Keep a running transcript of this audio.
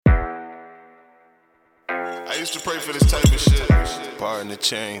I used to pray for this type of shit. Pardon the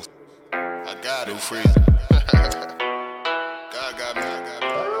chains. I got it. New freezer. God got me.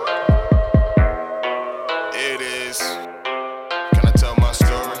 It is. Can I tell my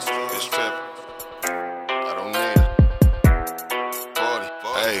story? This trip. I don't need it. 40.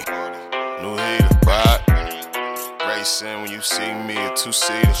 Hey. New heater. Ride. Racing when you see me a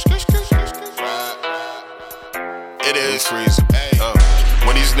two-seater. It is. Freezer.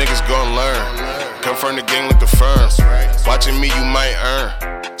 When these niggas gon' learn. Come from the gang like the firm. Watching me, you might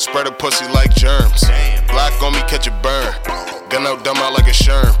earn. Spread a pussy like germs. Block on me, catch a burn. Gun out, dumb out like a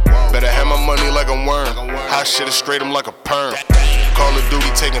sherm. Better have my money like a worm. Hot shit is straight, I'm like a perm. Call of Duty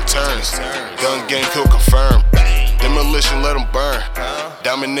taking turns. Gun gang kill confirm. Demolition, let them burn.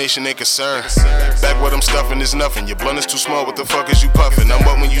 Domination ain't concerned. Back what I'm stuffing is nothing. Your blunt is too small, what the fuck is you puffin'? I'm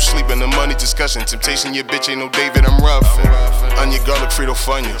up when you sleepin', the money discussion. Temptation, your bitch ain't no David, I'm roughin'. Onion, garlic, Frito,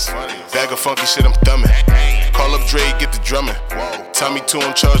 Funyuns. Bag of funky shit, I'm thumbin'. Call up Dre, get the drummin'. Tommy 2,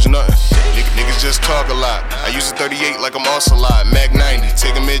 I'm charging nothing. Niggas just talk a lot. I use a 38 like I'm Ocelot. Mag 90,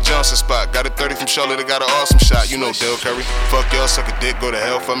 take a Mid Johnson spot. Got a 30 from Charlotte, I got an awesome shot. You know Del Curry. Fuck y'all, suck a dick, go to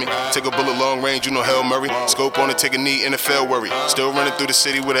hell for me. Take a bullet long range, you know Hail Murray. Scope on it, take a knee, NFL worry. Still running through the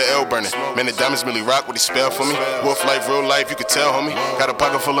city with an L burning. Man, the diamonds really rock what he spell for me. Wolf life, real life, you can tell, homie. Got a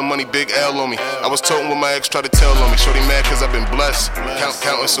pocket full of money, big L on me. I was toting what my ex tried to tell on me. Shorty mad cause I've been blessed.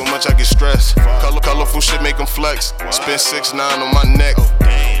 Counting so much I get stressed. Colorful shit make them flex. Spend 6'9" on my neck.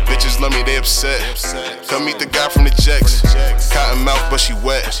 Bitches love me, they upset. Come meet the guy from the Jacks. Cotton mouth, but she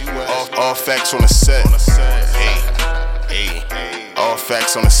wet. All facts on the set. Hey, all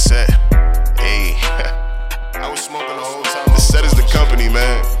facts on the set. Hey, I was smoking the whole time. The set is the company,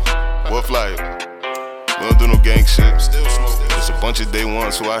 man. Wolf life. We don't do no gang shit. There's a bunch of day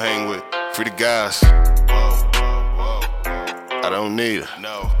ones who I hang with. Free the guys. I don't need her.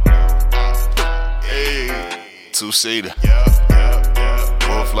 No. Hey, two-seater.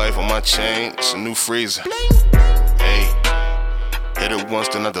 Wolf life on my chain, it's a new freezer. Hey, hit it once,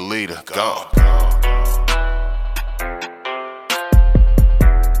 then I delete her. Gone.